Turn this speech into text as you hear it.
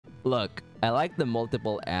Look, I like the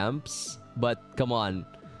multiple amps, but come on.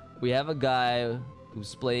 We have a guy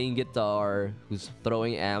who's playing guitar, who's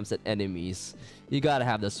throwing amps at enemies. You gotta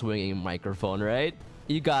have the swinging microphone, right?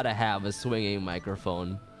 You gotta have a swinging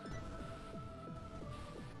microphone.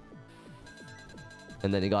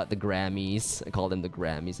 And then he got the Grammys. I call them the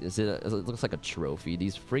Grammys. It looks like a trophy.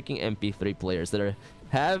 These freaking MP3 players that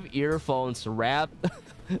have earphones wrapped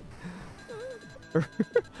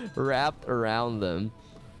wrapped around them.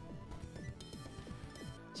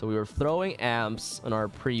 So we were throwing amps on our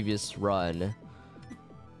previous run,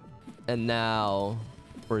 and now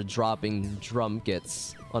we're dropping drum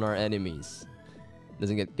kits on our enemies.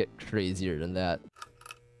 Doesn't get crazier than that.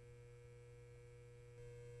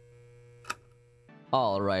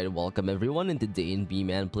 Alright, welcome everyone, and today in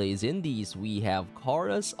B-Man Plays Indies, we have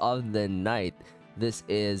Chorus of the Night. This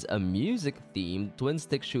is a music-themed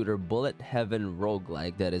twin-stick shooter bullet heaven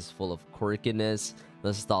roguelike that is full of quirkiness,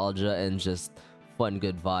 nostalgia, and just fun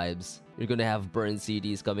good vibes. You're gonna have burned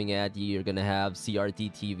CDs coming at you, you're gonna have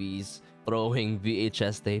CRT TVs throwing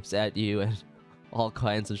VHS tapes at you, and all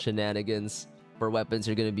kinds of shenanigans. For weapons,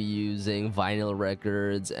 you're going to be using vinyl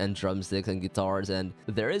records and drumsticks and guitars, and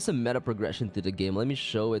there is some meta progression to the game. Let me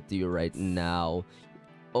show it to you right now.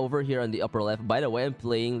 Over here on the upper left, by the way, I'm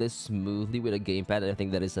playing this smoothly with a gamepad, and I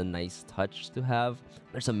think that is a nice touch to have.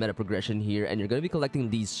 There's some meta progression here, and you're going to be collecting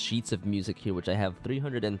these sheets of music here, which I have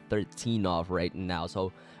 313 of right now.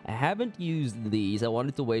 So I haven't used these. I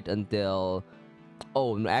wanted to wait until...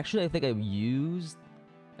 Oh, actually, I think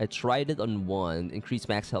I tried it on one, increase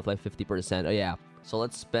max health by 50%. Oh yeah, so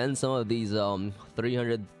let's spend some of these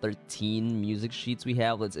 313 music sheets we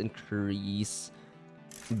have. Let's increase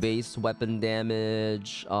base weapon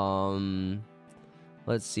damage.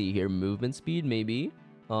 Let's see here, movement speed maybe.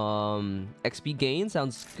 XP gain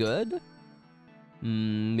sounds good.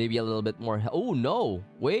 Maybe a little bit more. Oh no,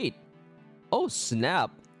 wait. Oh snap!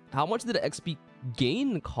 How much did the XP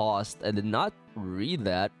gain cost? I did not read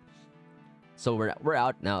that. So we're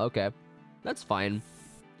out now. Okay, that's fine.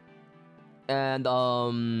 And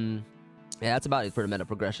yeah, that's about it for the meta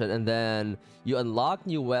progression. And then you unlock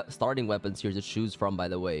new starting weapons here to choose from, by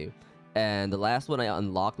the way. And the last one I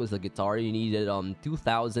unlocked was the guitar. You needed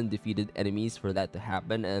 2,000 defeated enemies for that to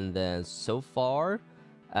happen. And then so far,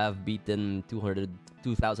 I've beaten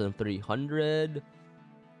 2,300.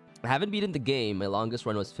 I haven't beaten the game. My longest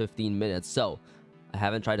run was 15 minutes. So I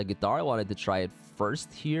haven't tried the guitar. I wanted to try it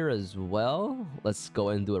first here as well. Let's go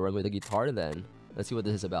and do a run with the guitar then. Let's see what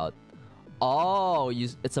this is about. Oh,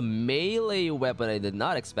 it's a melee weapon. I did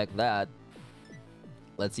not expect that.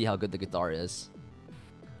 Let's see how good the guitar is.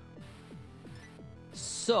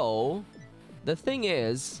 So, the thing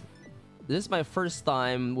is, this is my first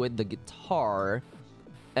time with the guitar.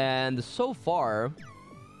 And so far,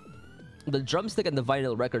 the drumstick and the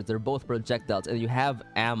vinyl records, they're both projectiles, and you have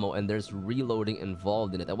ammo, and there's reloading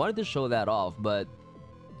involved in it. I wanted to show that off, but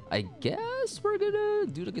I guess we're gonna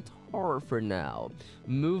do the guitar for now.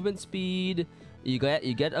 Movement speed, you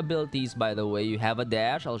get abilities, by the way. You have a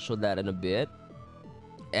dash, I'll show that in a bit,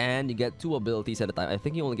 and you get 2 abilities at a time. I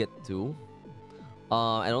think you only get 2.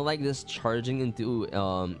 I don't like this charging into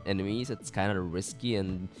enemies. It's kind of risky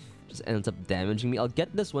and just ends up damaging me. I'll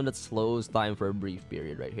get this one that slows time for a brief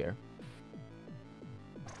period right here.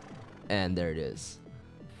 And there it is.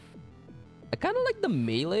 I kind of like the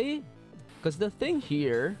melee, because the thing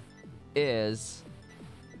here is,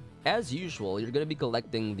 as usual, you're gonna be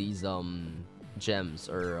collecting these gems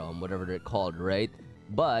or whatever they're called, right?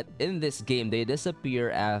 But in this game, they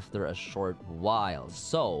disappear after a short while.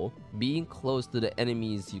 So being close to the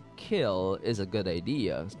enemies you kill is a good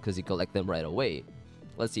idea because you collect them right away.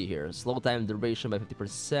 Let's see here. Slow time duration by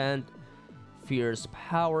 50%. Fierce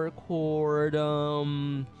power chord.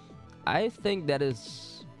 I think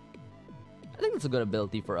that's a good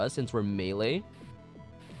ability for us since we're melee.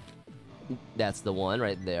 That's the one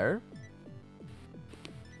right there.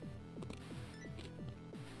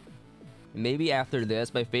 Maybe after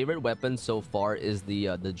this, my favorite weapon so far is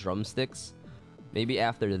the drumsticks. Maybe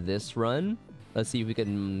after this run, let's see if we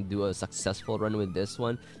can do a successful run with this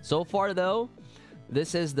one. So far though,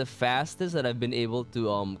 this is the fastest that I've been able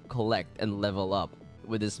to collect and level up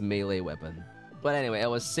with this melee weapon. But anyway, I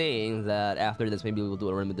was saying that after this, maybe we'll do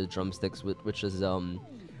a run with the drumsticks, which is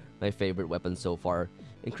my favorite weapon so far.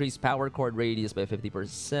 Increase power chord radius by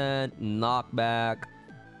 50%. Knockback.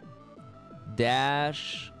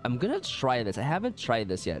 Dash. I'm gonna try this. I haven't tried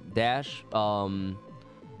this yet. Dash.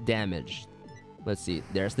 Damage. Let's see.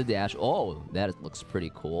 There's the dash. Oh, that looks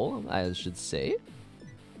pretty cool, I should say.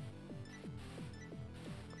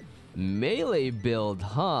 Melee build,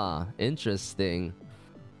 huh? Interesting.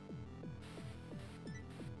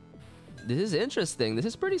 This is interesting. This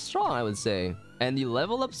is pretty strong, I would say. And you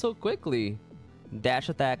level up so quickly. Dash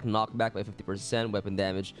attack, knockback by 50%, weapon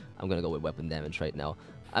damage. I'm gonna go with weapon damage right now.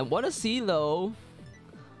 I want to see, though...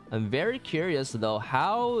 I'm very curious, though,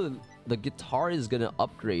 how the guitar is gonna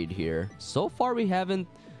upgrade here. So far, we haven't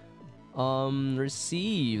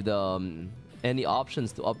received any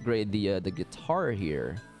options to upgrade the guitar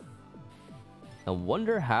here. I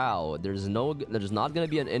wonder how. There's not gonna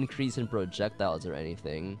be an increase in projectiles or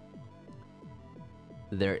anything.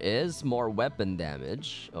 There is more weapon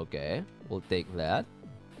damage. Okay, we'll take that.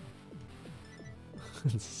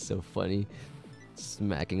 It's so funny,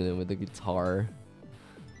 smacking them with the guitar.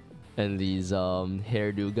 And these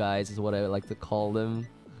hairdo guys is what I like to call them.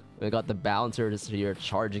 We got the bouncers here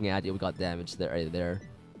charging at you. We got damage there, right there.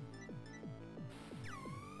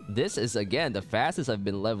 This is, again, the fastest I've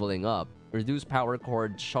been leveling up. Reduce power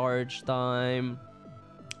cord charge time.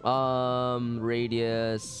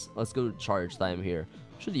 Radius. Let's go to charge time here.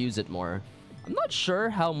 Should use it more. I'm not sure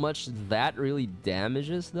how much that really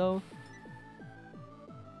damages, though.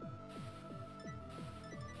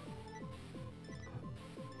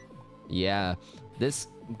 Yeah, this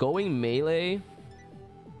going melee,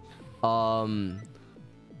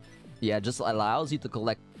 yeah, just allows you to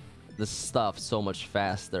collect the stuff so much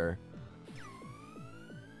faster.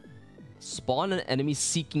 Spawn an enemy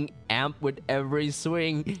seeking amp with every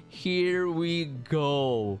swing. Here we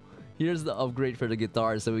go. Here's the upgrade for the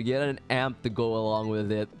guitar, so we get an amp to go along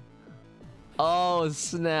with it. Oh,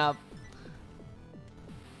 snap.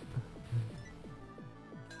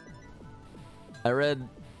 I read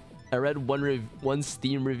one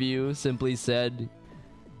Steam review simply said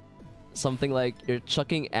something like, you're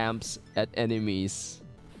chucking amps at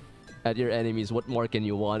your enemies. What more can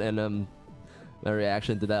you want? And my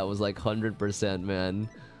reaction to that was like 100%, man.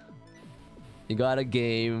 You got a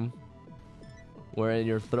game wherein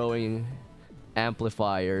you're throwing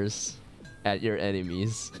amplifiers at your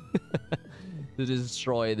enemies to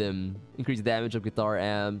destroy them. Increase damage of guitar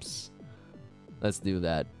amps. Let's do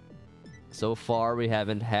that. So far, we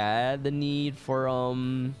haven't had the need for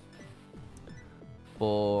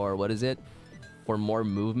what is it? For more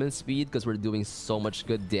movement speed, because we're doing so much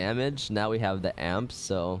good damage. Now we have the amps,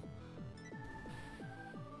 so...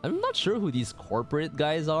 I'm not sure who these corporate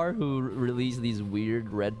guys are who release these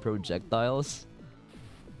weird red projectiles.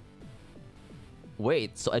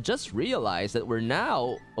 Wait, so I just realized that we're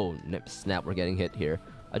now... Oh, snap, we're getting hit here.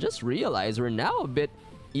 I just realized we're now a bit...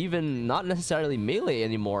 even not necessarily melee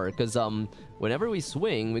anymore, because whenever we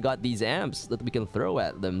swing, we got these amps that we can throw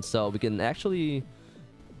at them, so we can actually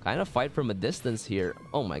kind of fight from a distance here.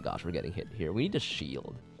 Oh my gosh, we're getting hit here. We need a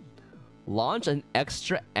shield. Launch an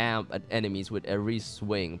extra amp at enemies with every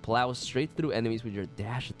swing. Plow straight through enemies with your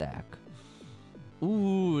dash attack.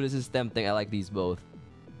 Ooh, this is tempting. I like these both.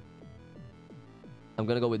 I'm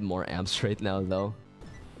gonna go with more amps right now, though.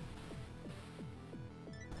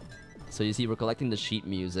 So you see, we're collecting the sheet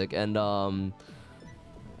music, and I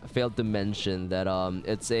failed to mention that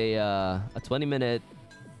it's a 20-minute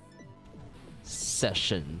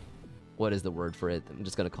session. What is the word for it? I'm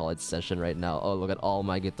just gonna call it session right now. Oh, look at all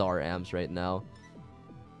my guitar amps right now.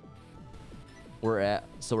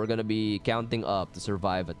 So we're gonna be counting up to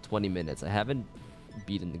survive at 20 minutes. I haven't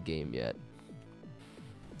beaten the game yet.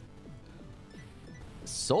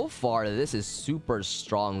 So far, this is super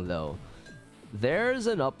strong, though. There's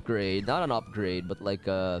an upgrade, not an upgrade, but like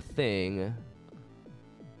a thing,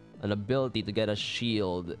 an ability to get a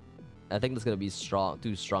shield. I think that's gonna be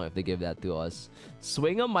too strong if they give that to us.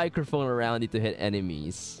 Swing a microphone around you to hit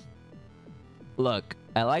enemies. Look,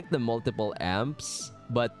 I like the multiple amps,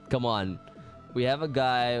 but come on. We have a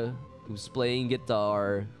guy who's playing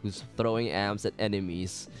guitar, who's throwing amps at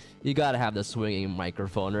enemies. You gotta have the swinging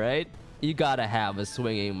microphone, right? You gotta have a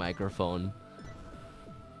swinging microphone.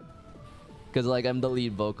 Because, like, I'm the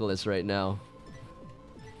lead vocalist right now.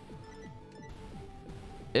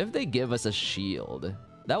 If they give us a shield,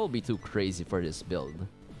 that will be too crazy for this build.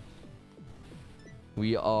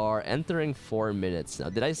 We are entering 4 minutes now.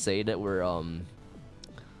 Did I say that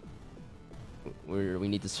we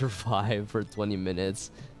need to survive for 20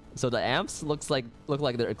 minutes? So the amps look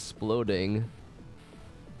like they're exploding.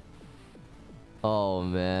 Oh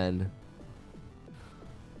man.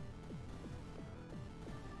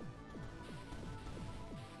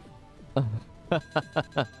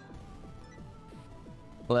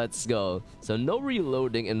 Let's go. So no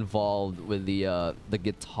reloading involved with the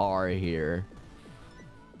guitar here.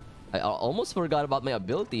 I almost forgot about my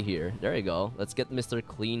ability here. There you go. Let's get Mr.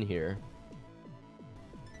 Clean here.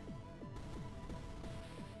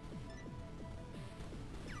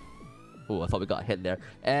 Oh, I thought we got hit there.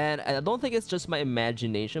 And I don't think it's just my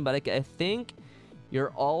imagination, but I think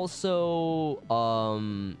you're also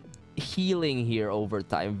healing here over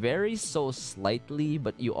time. Very so slightly,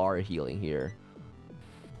 but you are healing here.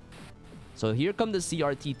 So here come the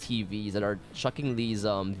CRT TVs that are chucking these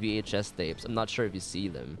VHS tapes. I'm not sure if you see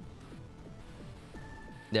them.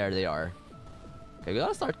 There they are. Okay, we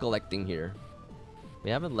gotta start collecting here. We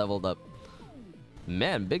haven't leveled up.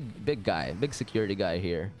 Man, big guy, big security guy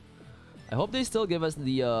here. I hope they still give us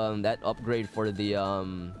the that upgrade for the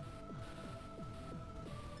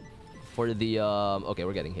okay,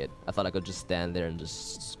 we're getting hit. I thought I could just stand there and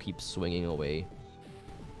just keep swinging away.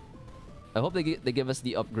 I hope they give us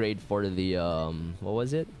the upgrade for the what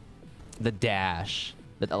was it? The dash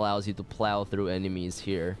that allows you to plow through enemies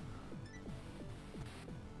here.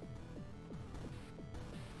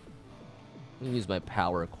 Let me use my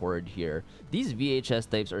power cord here. These VHS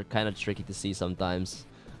tapes are kind of tricky to see sometimes.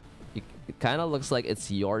 It kind of looks like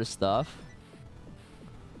it's your stuff.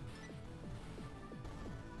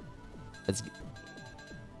 It's...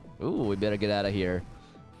 Ooh, we better get out of here.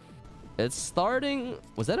 It's starting...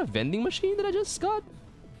 Was that a vending machine that I just got?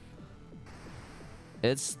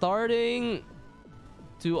 It's starting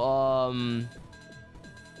to,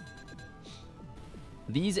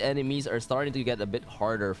 These enemies are starting to get a bit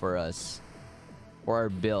harder for us. For our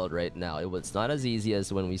build right now. It's not as easy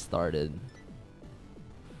as when we started.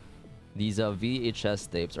 These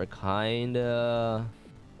VHS tapes are kinda...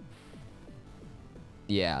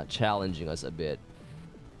 Yeah, challenging us a bit.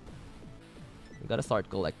 We gotta start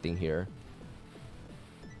collecting here.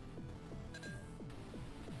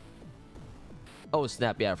 Oh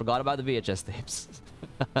snap, yeah, I forgot about the VHS tapes.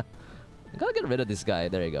 I gotta get rid of this guy.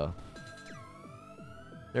 There you go.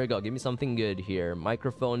 There you go, give me something good here.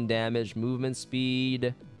 Microphone damage, movement speed.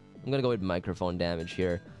 I'm gonna go with microphone damage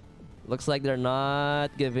here. Looks like they're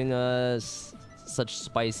not giving us such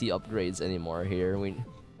spicy upgrades anymore here.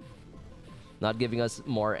 Not giving us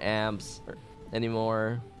more amps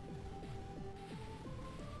anymore.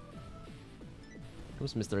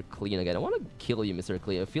 Who's Mr. Clean again? I want to kill you, Mr.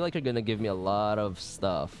 Clean. I feel like you're gonna give me a lot of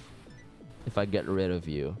stuff if I get rid of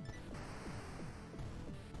you.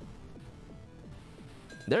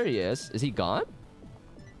 There he is. Is he gone?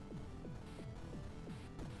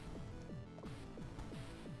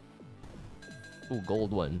 Ooh,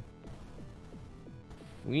 gold one.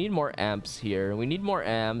 We need more amps here. We need more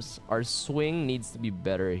amps. Our swing needs to be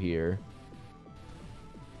better here.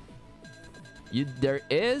 There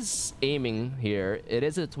is aiming here. It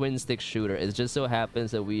is a twin stick shooter. It just so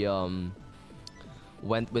happens that we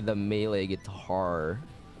went with the melee guitar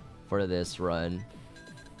for this run.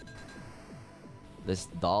 This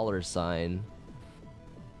 $sign.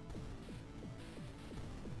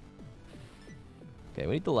 Okay,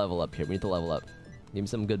 we need to level up here. We need to level up. Give me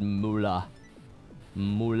some good moolah.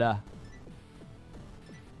 Moolah.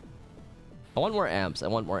 I want more amps. I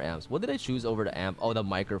want more amps. What did I choose over the amp? Oh, the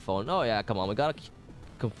microphone. Oh, yeah, come on. We gotta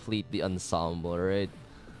complete the ensemble, right?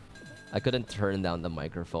 I couldn't turn down the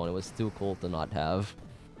microphone. It was too cool to not have.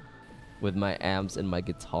 With my amps and my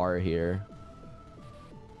guitar here.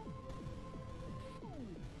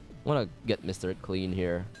 I want to get Mr. Clean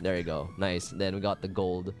here. There you go. Nice. Then we got the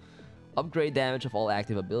gold. Upgrade damage of all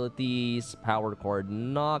active abilities. Power cord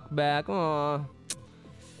knockback. Aww.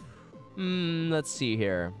 Let's see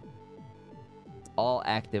here. All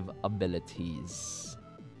active abilities.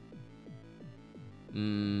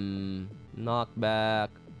 Knockback.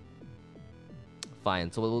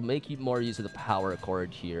 Fine. So we'll make more use of the power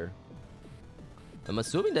cord here. I'm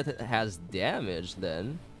assuming that it has damage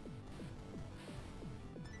then.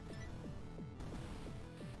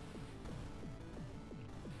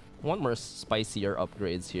 I want more spicier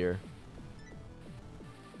upgrades here.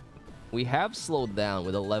 We have slowed down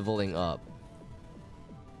with the leveling up.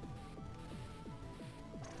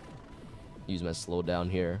 Use my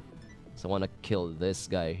slowdown here. So I want to kill this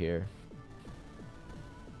guy here.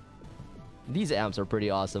 These amps are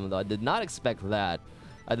pretty awesome though. I did not expect that.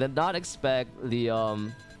 I did not expect the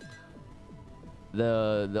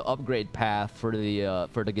upgrade path for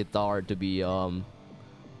the guitar to be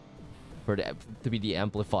the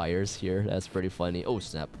amplifiers here. That's pretty funny. Oh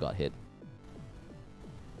snap, got hit.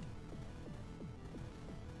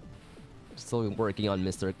 Still working on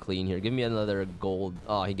Mr. Clean here. Give me another gold.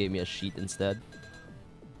 Oh, he gave me a sheet instead.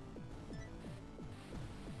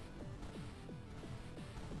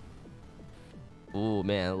 Ooh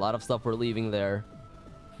man, a lot of stuff we're leaving there.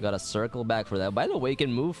 We gotta circle back for that. By the way, you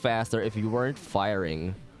can move faster if you weren't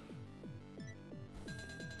firing.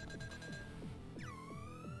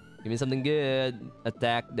 Give me something good.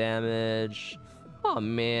 Attack damage. Oh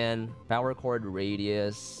man. Power cord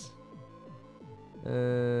radius.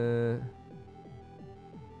 Uh,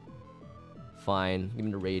 Fine. Give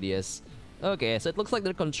me the radius. Okay, so it looks like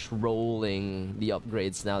they're controlling the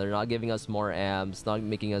upgrades now. They're not giving us more amps, not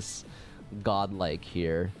making us godlike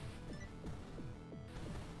here.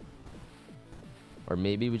 Or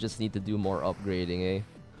maybe we just need to do more upgrading, eh?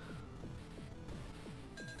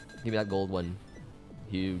 Give me that gold one.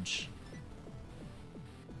 Huge.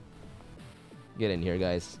 Get in here,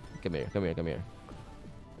 guys. Come here, come here, come here.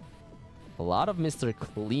 A lot of Mr.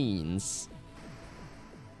 Cleans.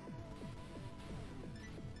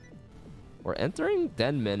 We're entering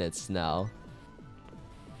 10 minutes now.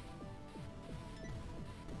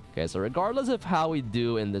 Okay, so regardless of how we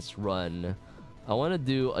do in this run, I want to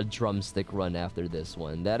do a drumstick run after this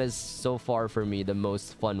one. That is so far for me the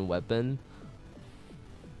most fun weapon.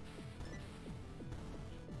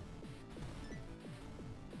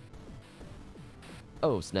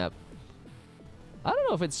 Oh, snap. I don't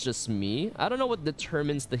know if it's just me. I don't know what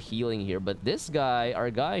determines the healing here, but this guy, our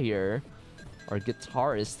guy here, our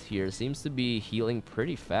guitarist here, seems to be healing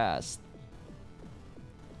pretty fast.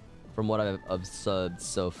 From what I've observed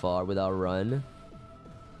so far with our run.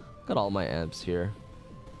 Got all my amps here.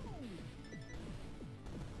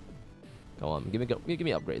 Come on, give me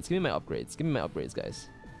upgrades. Give me my upgrades. Give me my upgrades, guys.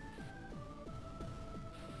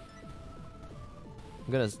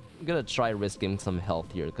 I'm gonna try risking some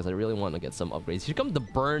health here because I really want to get some upgrades. Here come the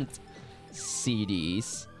burnt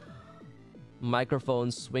CDs.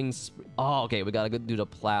 Microphone swings. Oh, okay, we gotta go do the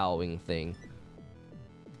plowing thing.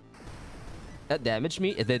 That damaged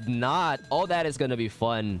me? It did not. Oh, that is gonna be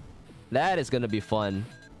fun. That is gonna be fun.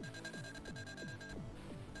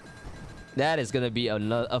 That is gonna be a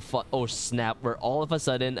fun. Oh snap! We're all of a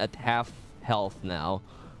sudden at half health now.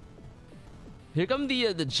 Here come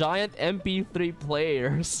the giant MP3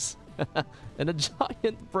 players and a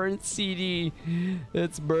giant burnt CD.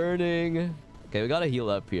 It's burning. Okay, we gotta heal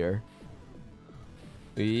up here.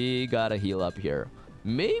 We gotta heal up here.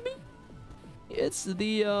 Maybe it's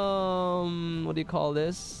the what do you call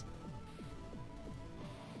this?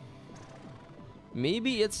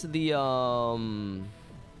 Maybe it's the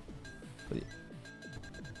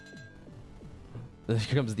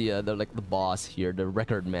Here comes the like the boss here, the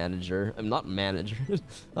record manager. I'm not manager,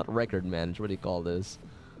 not record manager. What do you call this?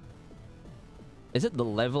 Is it the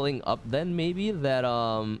leveling up then maybe that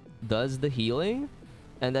does the healing?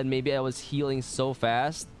 And then maybe I was healing so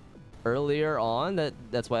fast earlier on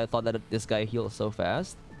that's why I thought that this guy heals so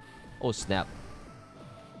fast. Oh snap.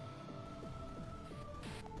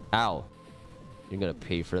 Ow. You're gonna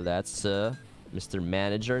pay for that, sir. Mr.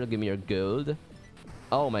 Manager, give me your gold.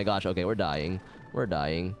 Oh my gosh, okay, we're dying. We're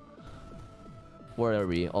dying. Where are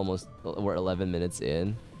we? Almost, we're 11 minutes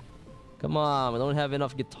in. Come on, we don't have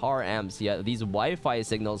enough guitar amps yet. These Wi-Fi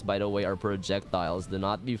signals, by the way, are projectiles. Do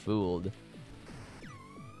not be fooled.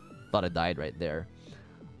 Thought I died right there.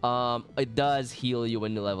 It does heal you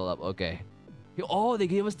when you level up. Okay. Oh, they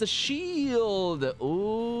gave us the shield.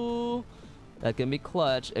 Ooh. That can be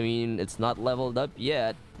clutch. I mean, it's not leveled up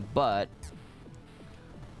yet, but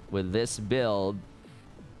with this build,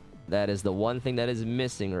 that is the one thing that is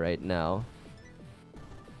missing right now.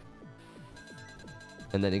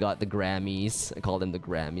 And then they got the Grammys. I call them the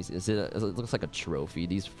Grammys. It looks like a trophy.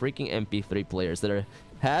 These freaking MP3 players that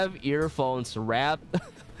have earphones wrapped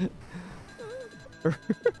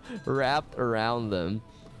wrapped around them.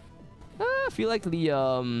 I feel like the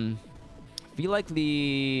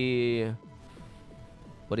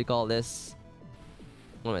what do you call this?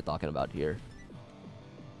 What am I talking about here?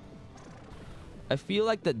 I feel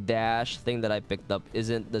like the dash thing that I picked up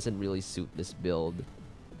doesn't really suit this build.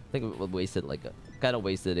 I think we wasted like kind of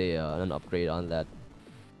wasted an upgrade on that.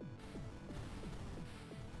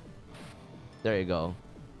 There you go.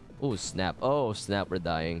 Oh snap! Oh snap! We're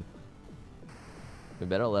dying. We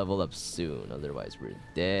better level up soon, otherwise we're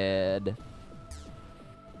dead.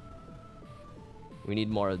 We need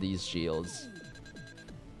more of these shields.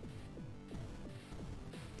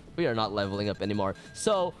 We are not leveling up anymore.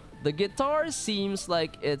 So the guitar seems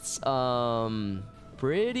like it's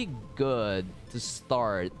pretty good to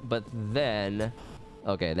start, but then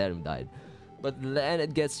okay, that died. But then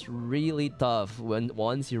it gets really tough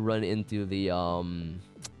once you run into the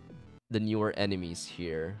newer enemies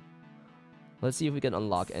here. Let's see if we can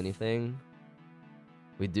unlock anything.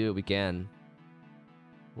 We do, we can.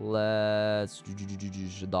 Let's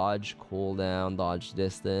dodge cooldown, dodge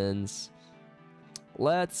distance.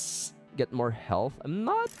 Let's get more health. I'm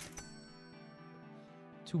not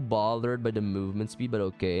too bothered by the movement speed, but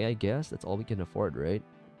okay, I guess that's all we can afford, right?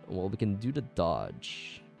 Well, we can do the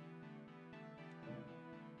dodge.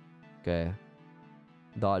 Okay.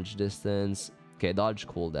 Dodge distance. Okay, dodge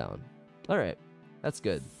cooldown. Alright. That's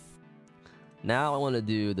good. Now I want to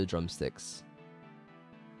do the drumsticks.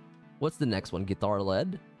 What's the next one? Guitar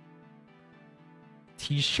lead?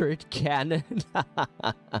 T-shirt cannon?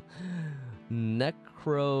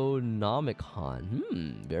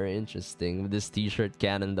 Necronomicon. Very interesting. This t-shirt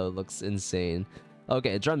cannon though looks insane.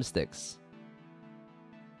 Okay, drumsticks.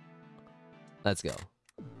 Let's go.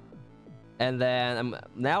 And then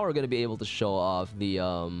now we're gonna be able to show off the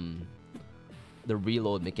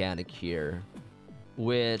reload mechanic here,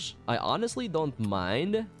 which I honestly don't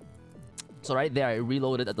mind. So right there, I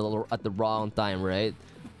reloaded at the wrong time, right?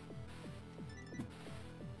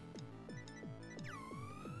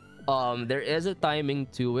 There is a timing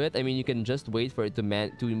to it. I mean, you can just wait for it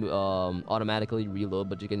to automatically reload,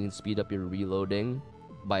 but you can speed up your reloading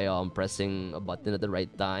by pressing a button at the right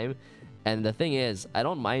time. And the thing is, I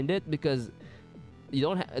don't mind it because you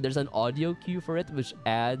don't there's an audio cue for it, which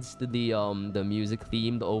adds to the music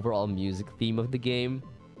theme, the overall music theme of the game.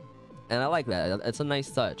 And I like that. It's a nice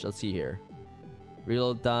touch. Let's see here.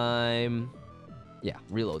 Reload time. Yeah,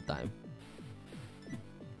 reload time.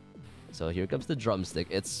 So here comes the drumstick.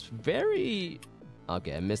 It's very...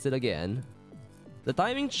 Okay, I missed it again. The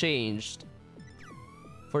timing changed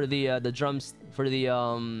for the drums... For the,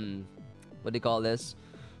 what do you call this?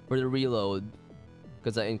 For the reload.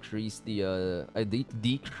 Because I increased the, I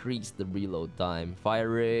decreased the reload time. Fire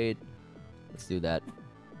rate. Let's do that.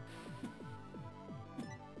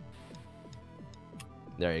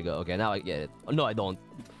 There you go. Okay, now I get it. Oh, no, I don't.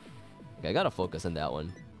 Okay, I gotta focus on that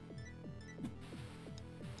one.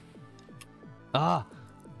 Ah!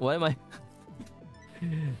 Why am I...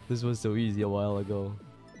 This was so easy a while ago.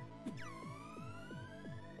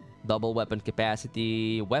 Double weapon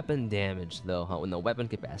capacity. Weapon damage, though. Huh? No, weapon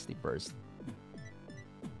capacity first.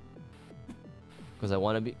 Because I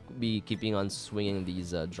want to be keeping on swinging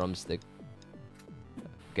these drumstick.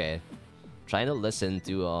 Okay. Trying to listen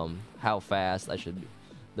to how fast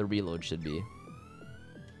the reload should be.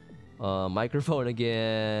 Microphone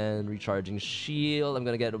again. Recharging shield. I'm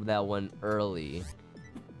gonna get that one early.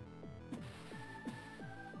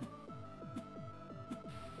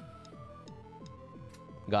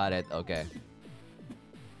 Got it. Okay.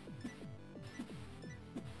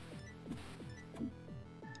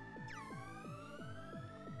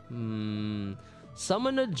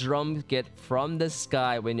 Summon a drum kit from the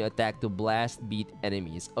sky when you attack to blast beat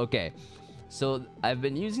enemies. Okay. So I've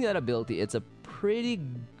been using that ability. It's a pretty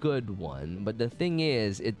good one, but the thing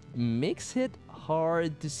is, it makes it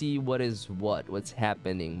hard to see what's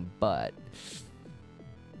happening. But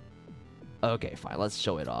okay, fine, let's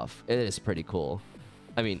show it off. It is pretty cool.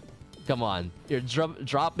 I mean, come on, you're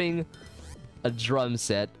dropping a drum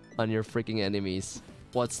set on your freaking enemies.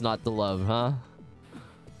 What's not to love, huh?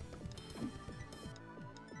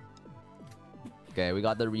 Okay, we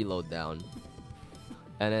got the reload down,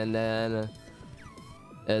 and then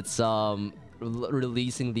it's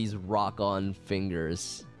releasing these rock-on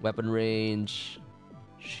fingers. Weapon range,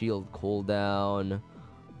 shield cooldown,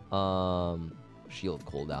 shield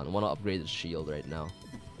cooldown. I want to upgrade the shield right now.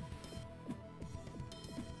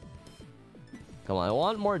 Come on, I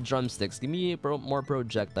want more drumsticks. Give me more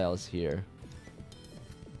projectiles here.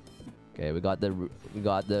 Okay, we got the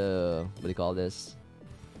what do you call this?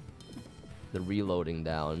 The reloading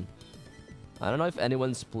down. I don't know if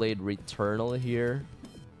anyone's played Returnal here,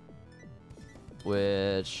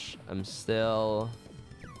 which I'm still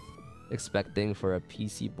expecting for a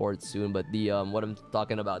PC port soon. But the what I'm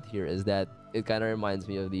talking about here is that it kind of reminds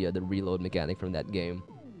me of the reload mechanic from that game.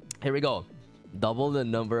 Here we go. Double the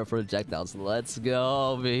number of projectiles. Let's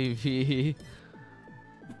go, baby.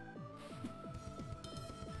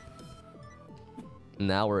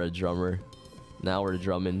 Now we're a drummer. Now we're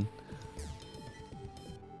drumming.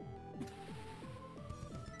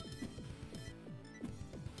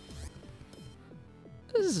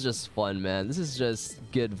 This is just fun, man. This is just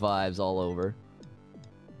good vibes all over.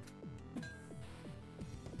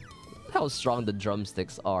 How strong the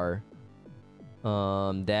drumsticks are.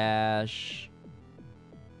 Dash.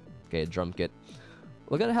 Okay, drum kit.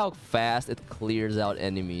 Look at how fast it clears out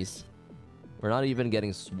enemies. We're not even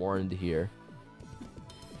getting swarmed here.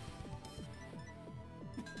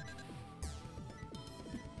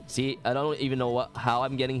 See, I don't even know how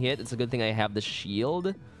I'm getting hit. It's a good thing I have the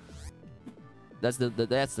shield. That's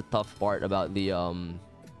the tough part about the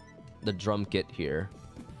drum kit here.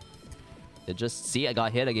 It just, see, I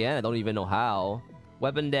got hit again. I don't even know how.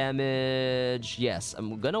 Weapon damage. Yes,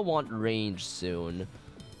 I'm gonna want range soon.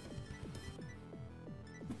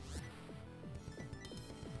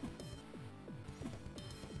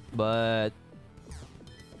 But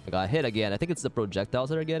I got hit again. I think it's the projectiles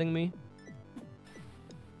that are getting me.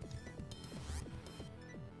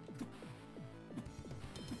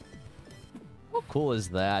 How cool is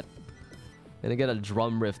that? And I get a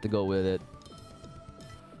drum riff to go with it.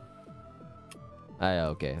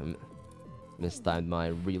 Okay. Mistimed my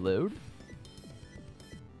reload.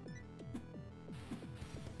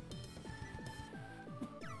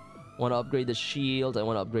 Want to upgrade the shield. I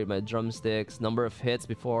want to upgrade my drumsticks. Number of hits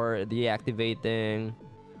before deactivating.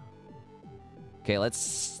 Okay,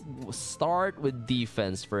 let's start with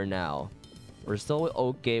defense for now. We're still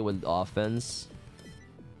okay with offense.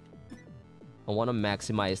 I want to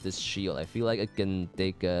maximize this shield. I feel like it can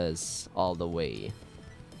take us all the way.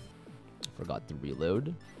 Forgot to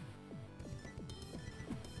reload.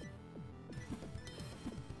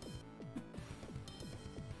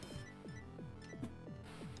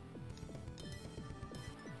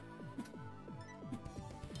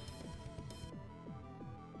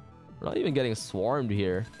 We're not even getting swarmed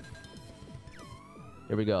here.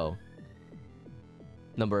 Here we go.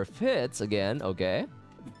 Number of hits again. Okay.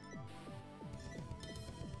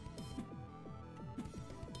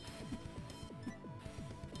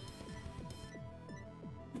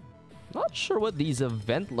 Not sure what these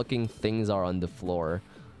event-looking things are on the floor.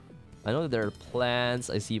 I know there are plants.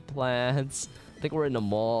 I see plants. I think we're in a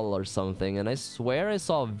mall or something. And I swear I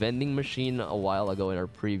saw a vending machine a while ago in our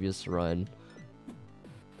previous run.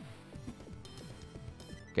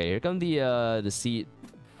 Okay, here come the C...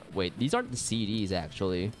 Wait, these aren't the CDs,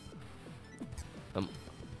 actually. I'm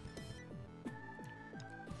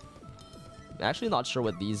actually not sure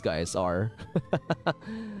what these guys are.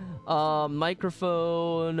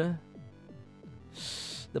 Microphone...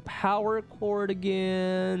 The power cord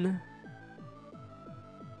again.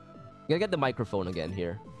 Gotta get the microphone again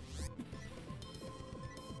here.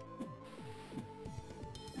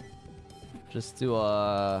 Just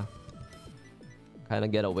to kind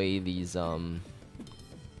of get away these some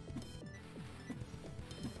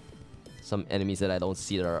enemies that I don't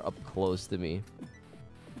see that are up close to me.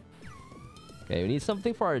 Okay, we need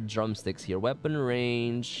something for our drumsticks here. Weapon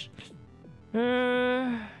range.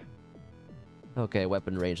 Okay,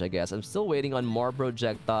 weapon range, I guess. I'm still waiting on more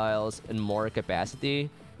projectiles and more capacity.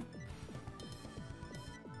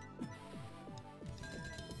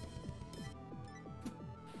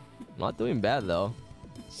 Not doing bad, though.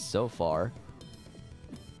 So far.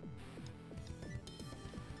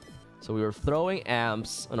 So we were throwing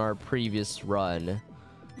amps on our previous run.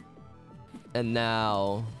 And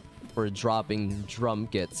now we're dropping drum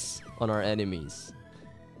kits on our enemies.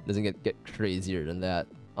 Doesn't get crazier than that.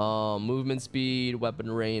 Movement speed, weapon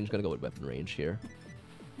range. Gonna go with weapon range here.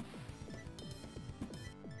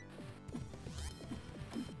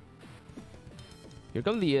 Here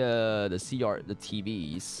come the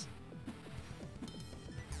TVs.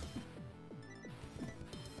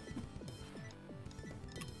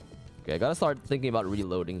 Okay, I gotta start thinking about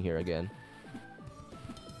reloading here again.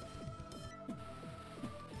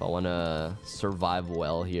 If I wanna survive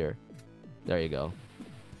well here. There you go.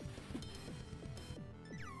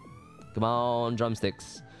 Come on,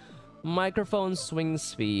 drumsticks. Microphone swing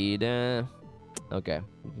speed. Okay,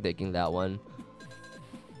 taking that one.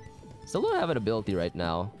 Still don't have an ability right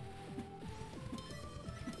now.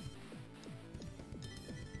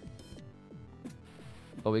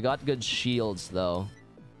 But we got good shields though.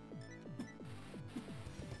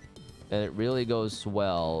 And it really goes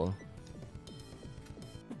well.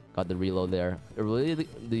 Got the reload there. It really,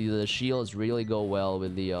 the shields really go well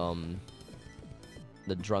with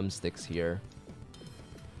the drumsticks here.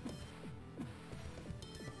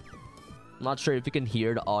 Not sure if you can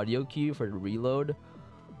hear the audio cue for the reload.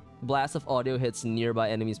 Blast of audio hits nearby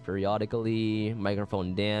enemies periodically.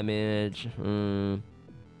 Microphone damage.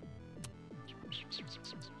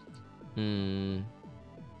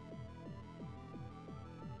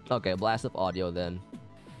 Okay, blast of audio then.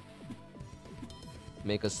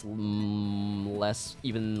 Make us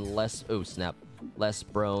even less. Oh snap! Less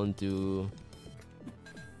prone to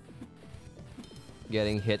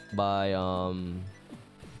getting hit by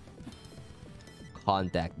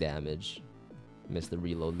contact damage. Missed the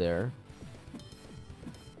reload there.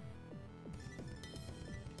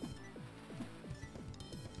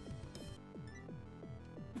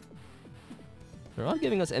 They're not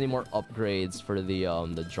giving us any more upgrades for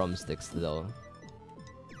the drumsticks though.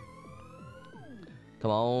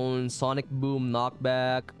 Come on, Sonic Boom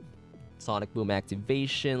knockback. Sonic Boom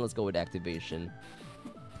activation. Let's go with activation.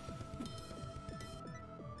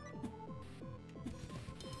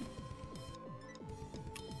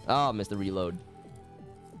 Ah, missed the reload.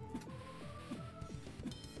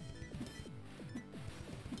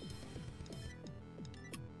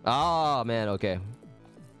 Ah, man, okay.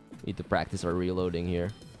 Need to practice our reloading here.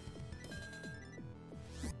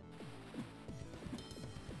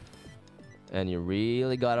 And you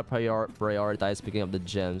really gotta prioritize picking up the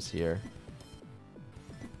gems here.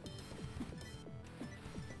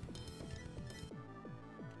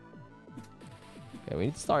 Okay, we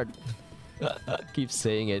need to start. Keep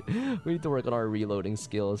saying it. We need to work on our reloading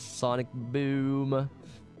skills. Sonic Boom.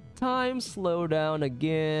 Time slow down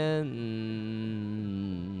again.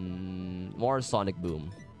 More Sonic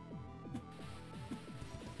Boom.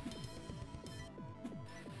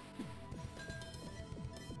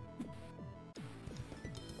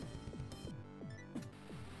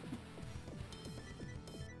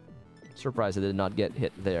 Surprised I did not get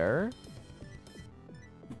hit there.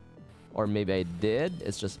 Or maybe I did.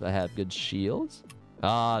 It's just I have good shields.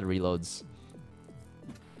 Ah, it reloads.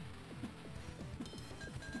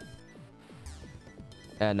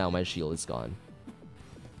 And now my shield is gone.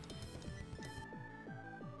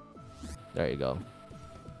 There you go.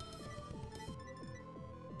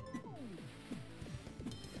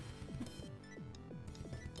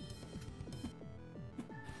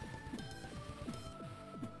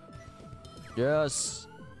 Yes.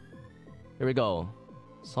 Here we go.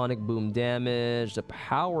 Sonic Boom damage. The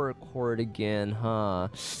power cord again, huh?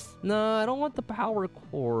 No, I don't want the power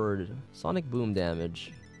cord. Sonic Boom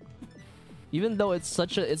damage. Even though it's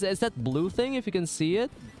such a... It's that blue thing, if you can see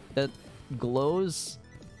it. That glows.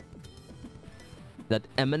 That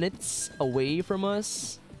emanates away from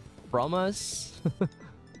us. From us.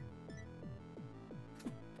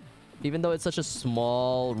 Even though it's such a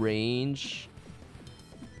small range.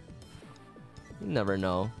 You never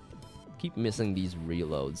know. Keep missing these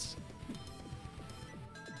reloads.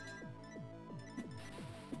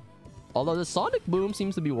 Although the Sonic Boom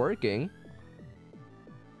seems to be working.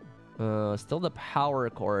 Still the power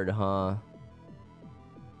cord, huh?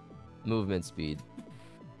 Movement speed.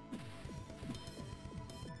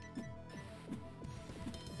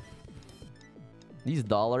 These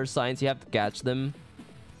dollar signs, you have to catch them.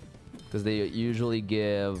 Because they usually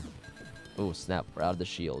give... Oh, snap. We're out of the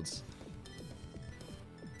shields.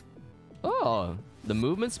 Oh, the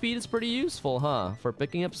movement speed is pretty useful, huh? For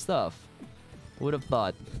picking up stuff. Who would have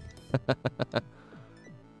thought?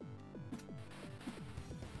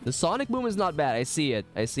 The Sonic Boom is not bad. I see it.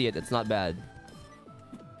 I see it. It's not bad.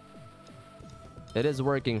 It is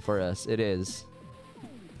working for us. It is.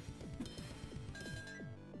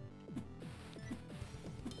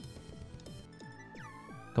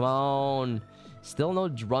 Come on. Still no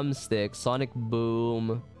drumstick. Sonic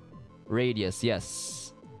Boom. Radius.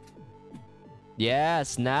 Yes.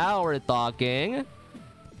 Yes. Now we're talking.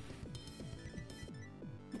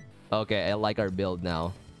 Okay. I like our build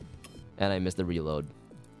now. And I missed the reload.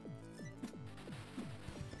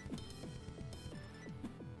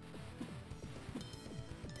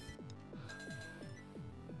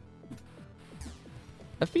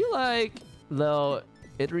 I feel like, though,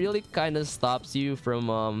 it really kind of stops you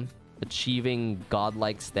from achieving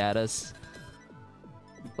godlike status.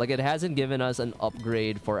 Like, it hasn't given us an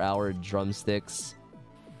upgrade for our drumsticks.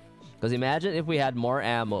 Because imagine if we had more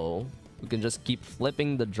ammo, we can just keep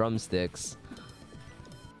flipping the drumsticks.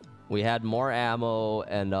 We had more ammo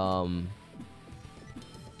and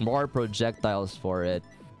more projectiles for it.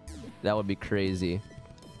 That would be crazy.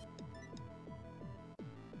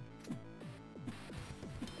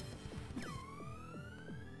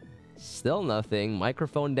 Still nothing.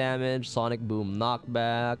 Microphone damage, Sonic Boom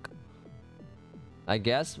knockback. I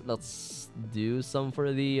guess let's do some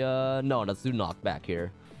for the no, let's do knockback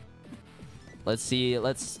here. Let's see,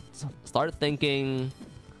 let's start thinking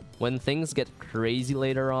when things get crazy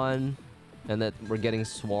later on and that we're getting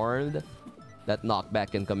swarmed, that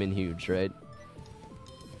knockback can come in huge, right?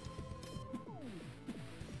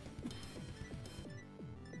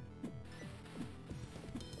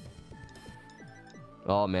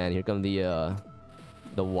 Oh man, here come the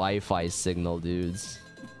Wi-Fi signal dudes.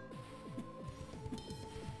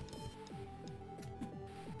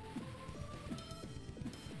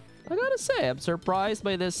 I gotta say, I'm surprised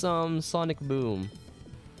by this Sonic Boom.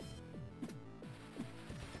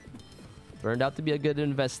 Turned out to be a good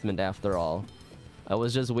investment after all. I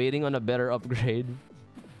was just waiting on a better upgrade.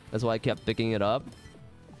 That's why I kept picking it up.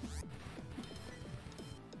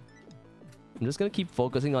 I'm just gonna keep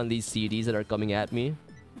focusing on these CDs that are coming at me.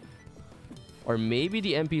 Or maybe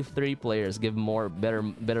the MP3 players give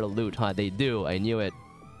better loot, huh? They do. I knew it.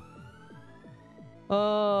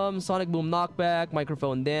 Sonic Boom knockback,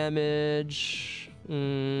 microphone damage.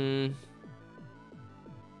 More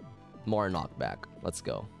knockback. Let's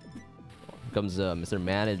go. Here comes Mr.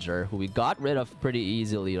 Manager, who we got rid of pretty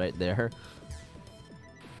easily right there.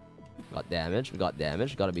 Got damage. We got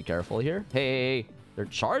damage. Gotta be careful here. Hey, they're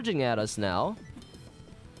charging at us now.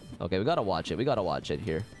 Okay, we gotta watch it. We gotta watch it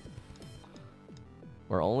here.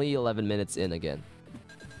 We're only 11 minutes in again.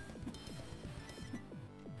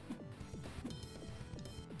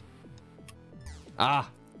 Ah!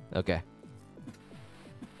 Okay.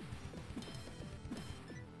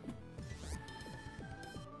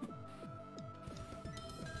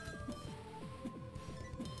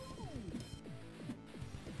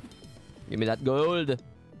 Give me that gold.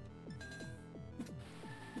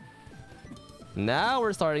 Now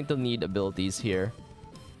we're starting to need abilities here.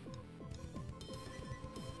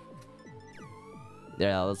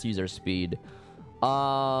 Yeah, let's use our speed.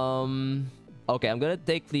 Okay, I'm gonna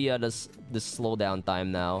take the slowdown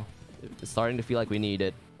time now. It's starting to feel like we need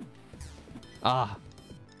it. Ah.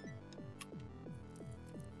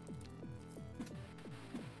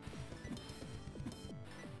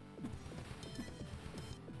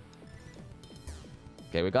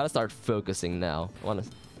 Okay, we gotta start focusing now.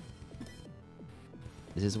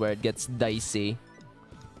 This is where it gets dicey.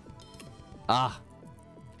 Ah!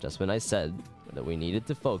 Just when I said that we needed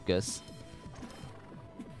to focus.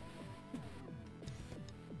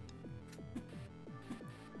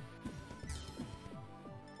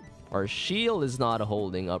 Our shield is not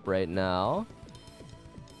holding up right now.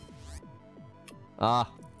 Ah!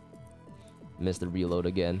 Missed the reload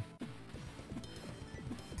again.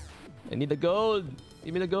 I need the gold!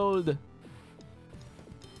 Give me the gold!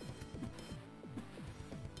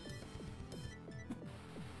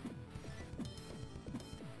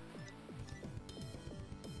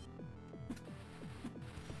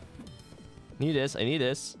 Need this, I need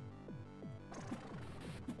this.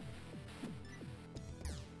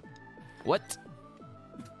 What?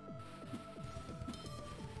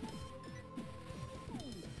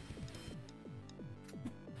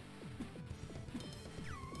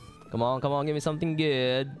 Come on, give me something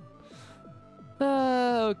good.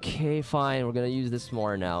 Okay, fine. We're gonna use this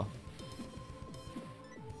more now.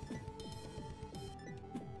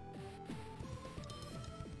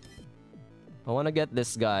 I wanna get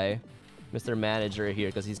this guy, Mr. Manager here,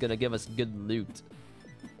 because he's gonna give us good loot.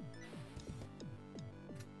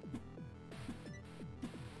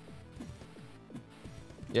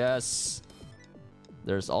 Yes.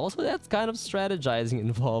 There's also that kind of strategizing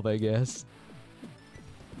involved, I guess.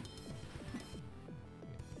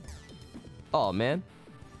 Oh, man.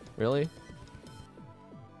 Really?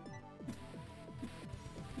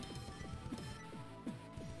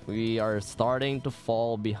 We are starting to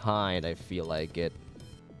fall behind, I feel like it.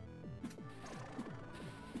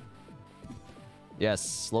 Yes,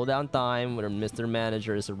 slow down time when Mr.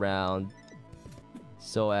 Manager is around.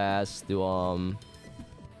 So as to,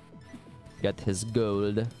 get his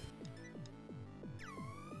gold.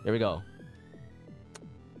 Here we go.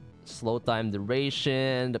 Slow time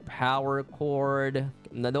duration, the power chord.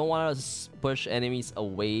 And I don't want to push enemies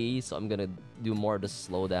away, so I'm gonna do more to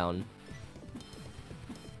slow down.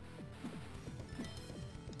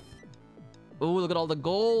 Oh, look at all the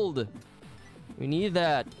gold! We need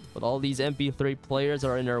that. But all these MP3 players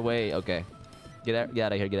are in our way. Okay. Get out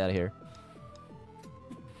of here, get out of here.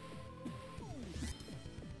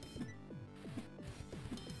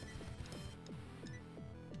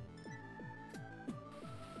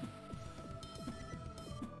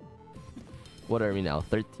 What are we now?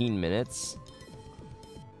 13 minutes.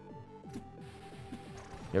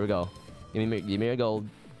 Here we go. Give me a gold.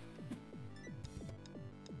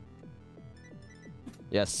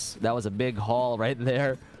 Yes, that was a big haul right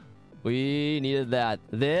there. We needed that.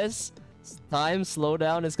 This time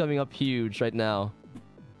slowdown is coming up huge right now.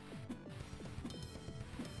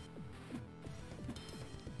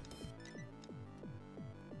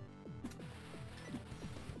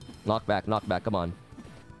 Knock back, come on.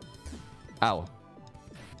 Ow.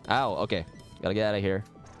 Ow, okay. Gotta get out of here.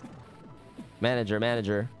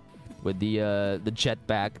 Manager. With the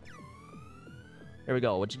jetpack. Here we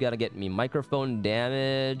go. What you gotta get me? Microphone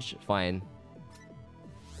damage. Fine.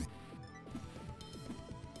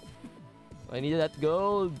 I need that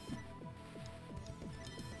gold.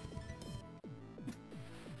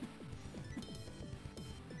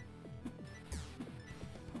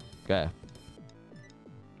 Okay.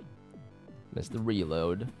 Missed the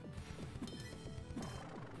reload.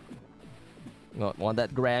 Want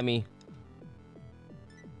that Grammy.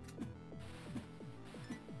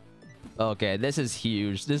 Okay, this is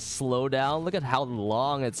huge. This slowdown, look at how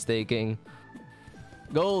long it's taking.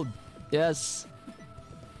 Gold! Yes!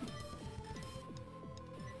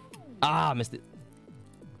 Ah, missed it.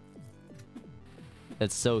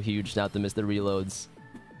 It's so huge now to miss the reloads.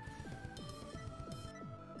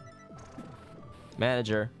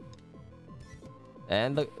 Manager.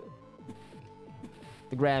 And the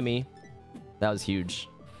Grammy. That was huge.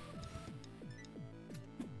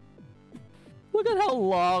 Look at how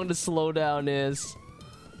long the slowdown is.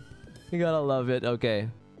 You gotta love it. Okay.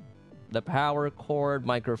 The power cord,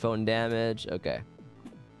 microphone damage. Okay.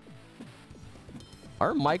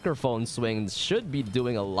 Our microphone swings should be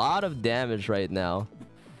doing a lot of damage right now.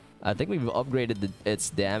 I think we've upgraded its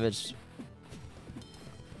damage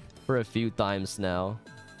for a few times now.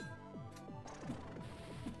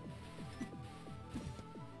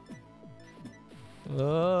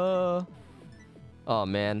 Oh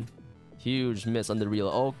man. Huge miss on the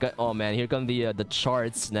reload. Okay. Oh man, here come the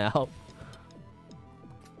charts now.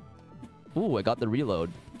 Ooh, I got the reload.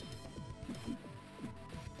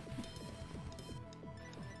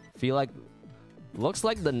 Feel like... Looks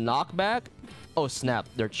like the knockback... Oh snap,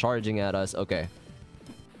 they're charging at us. Okay.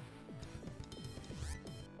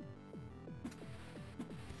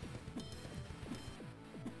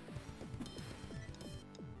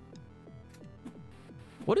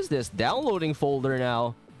 What is this? Downloading folder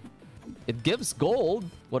now. It gives gold,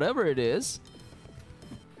 whatever it is.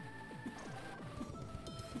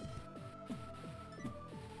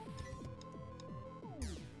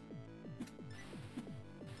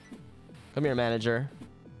 Come here, manager.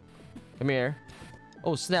 Come here.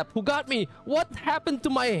 Oh, snap. Who got me? What happened to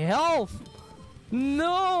my health?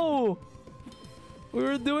 No! We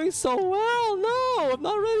were doing so well. No! I'm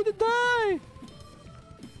not ready to die.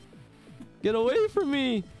 Get away from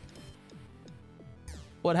me.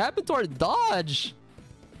 What happened to our dodge?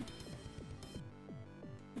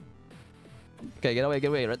 Okay, get away, get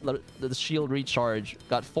away. Let the shield recharge.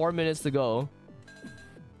 Got 4 minutes to go.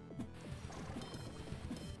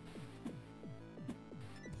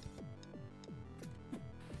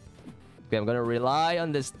 Okay, I'm gonna rely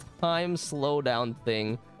on this time slowdown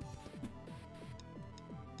thing.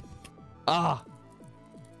 Ah!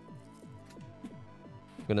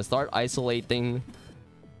 I'm gonna start isolating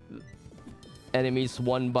enemies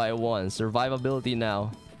one by one. Survivability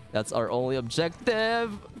now. That's our only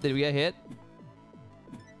objective. Did we get hit?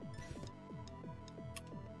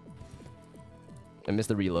 I missed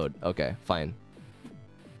the reload. Okay, fine.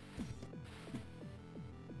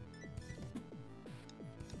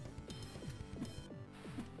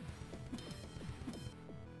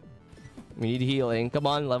 We need healing. Come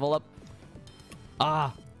on, level up.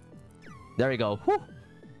 Ah! There we go. Whew.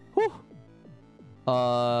 Whew.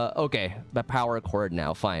 Okay. The power cord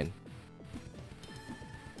now. Fine.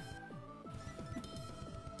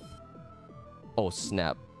 Oh,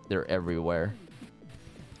 snap. They're everywhere.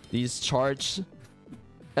 These charge.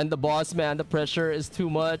 And the boss, man, the pressure is too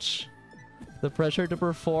much. The pressure to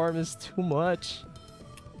perform is too much.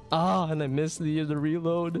 Ah, and I missed the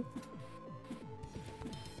reload.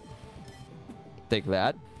 Take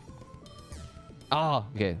that. Ah,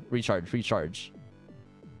 okay. Recharge, recharge.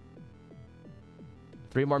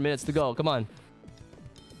 3 more minutes to go. Come on.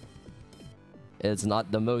 It's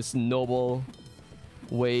not the most noble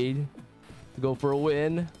way to go for a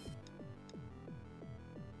win.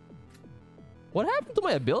 What happened to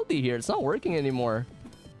my ability here? It's not working anymore.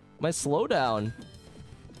 My slowdown.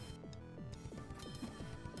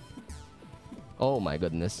 Oh my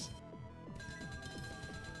goodness.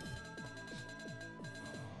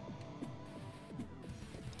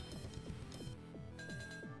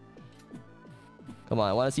 Come on,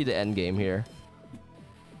 I want to see the end game here.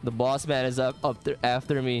 The boss man is up there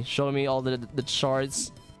after me. Show me all the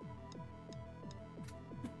charts.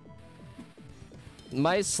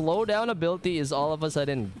 My slowdown ability is all of a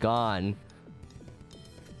sudden gone.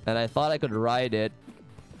 And I thought I could ride it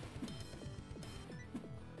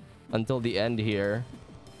until the end here.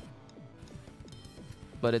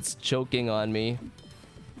 But it's choking on me.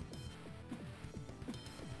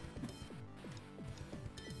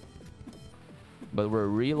 But we're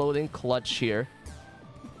reloading clutch here.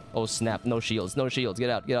 Oh snap, no shields, no shields. Get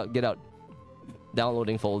out, get out, get out.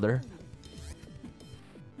 Downloading folder.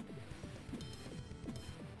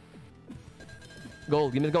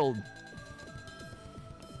 Gold, give me the gold.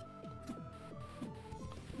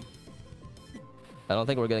 I don't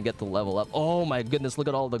think we're gonna get to level up. Oh my goodness, look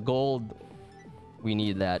at all the gold. We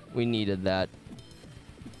need that. We needed that.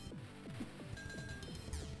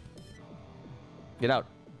 Get out.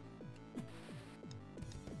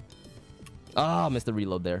 Ah, missed the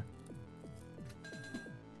reload there.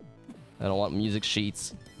 I don't want music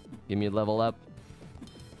sheets. Give me a level up.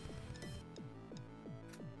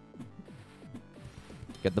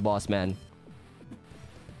 Get the boss man.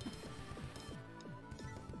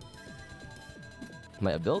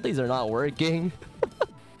 My abilities are not working.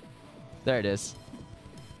 There it is.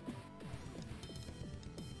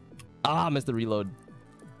 Ah, missed the reload.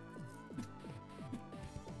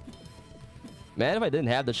 Man, if I didn't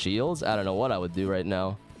have the shields, I don't know what I would do right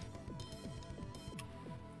now.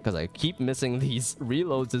 Because I keep missing these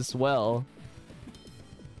reloads as well.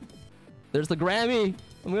 There's the Grammy!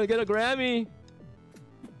 I'm gonna get a Grammy!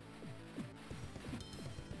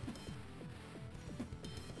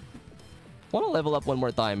 Wanna level up one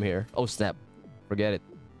more time here. Oh snap. Forget it.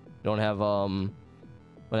 Don't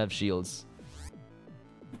have shields.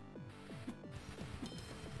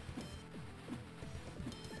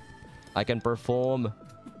 I can perform.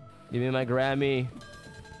 Give me my Grammy.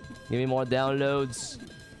 Give me more downloads.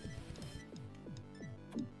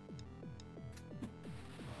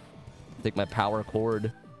 Take my power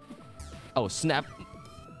cord. Oh snap.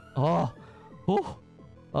 Oh.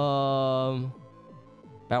 Oh.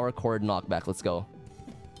 Power cord knockback. Let's go.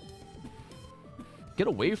 Get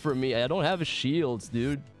away from me. I don't have shields,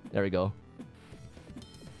 dude. There we go.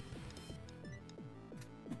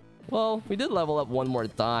 Well, we did level up one more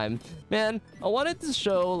time. Man, I wanted to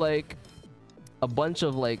show like a bunch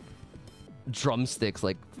of like drumsticks,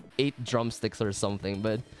 like 8 drumsticks or something,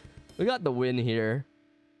 but we got the win here.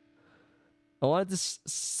 I wanted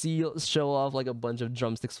to show off like a bunch of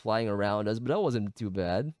drumsticks flying around us, but that wasn't too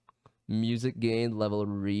bad. Music gained, level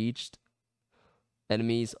reached.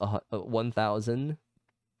 Enemies 1,000.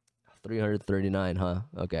 339, huh?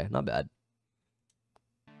 Okay, not bad.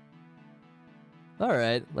 All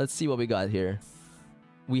right, let's see what we got here.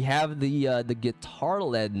 We have the guitar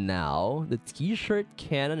lead now. The t-shirt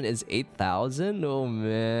cannon is 8,000. Oh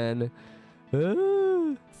man.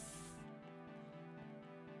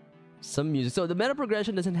 Some music. So the meta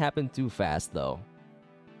progression doesn't happen too fast though.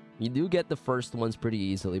 You do get the first ones pretty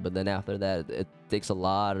easily, but then after that, it takes a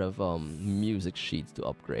lot of music sheets to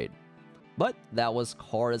upgrade. But that was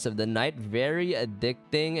Chorus of the Night. Very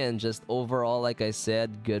addicting and just overall, like I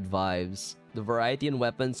said, good vibes. The variety in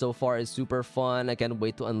weapons so far is super fun. I can't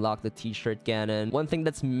wait to unlock the t-shirt cannon. One thing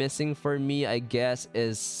that's missing for me, I guess,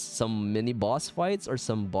 is some mini boss fights or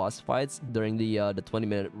some boss fights during the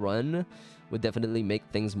 20-minute run. Would definitely make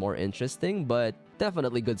things more interesting, but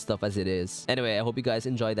definitely good stuff as it is. Anyway, I hope you guys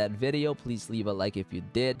enjoyed that video. Please leave a like if you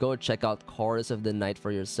did. Go check out Chorus of the Night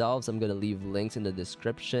for yourselves. I'm gonna leave links in the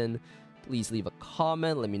description. Please leave a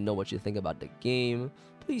comment. Let me know what you think about the game.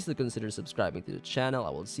 Please do consider subscribing to the channel. I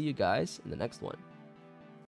will see you guys in the next one.